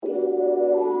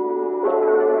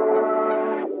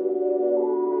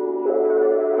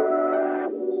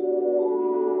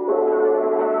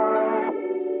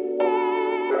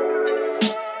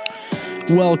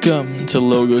Welcome to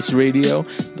Logos Radio,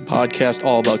 the podcast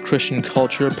all about Christian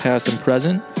culture, past and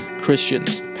present,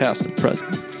 Christians, past and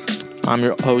present. I'm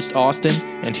your host, Austin,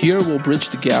 and here we'll bridge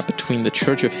the gap between the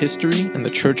church of history and the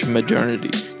church of modernity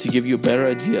to give you a better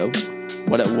idea of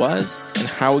what it was and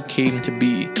how it came to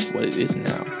be what it is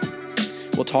now.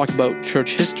 We'll talk about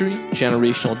church history,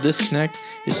 generational disconnect,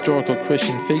 historical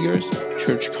Christian figures,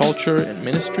 church culture and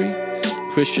ministry,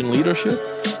 Christian leadership,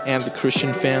 and the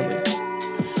Christian family.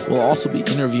 We'll also be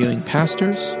interviewing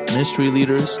pastors, ministry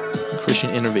leaders, and Christian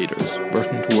innovators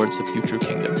working towards the future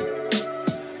kingdom.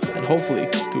 And hopefully,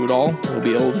 through it all, we'll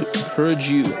be able to encourage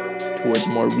you towards a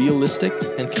more realistic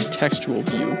and contextual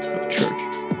view of church.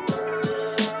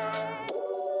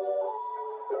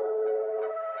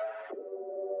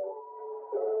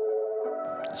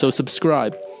 So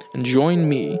subscribe and join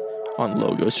me on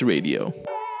Logos Radio.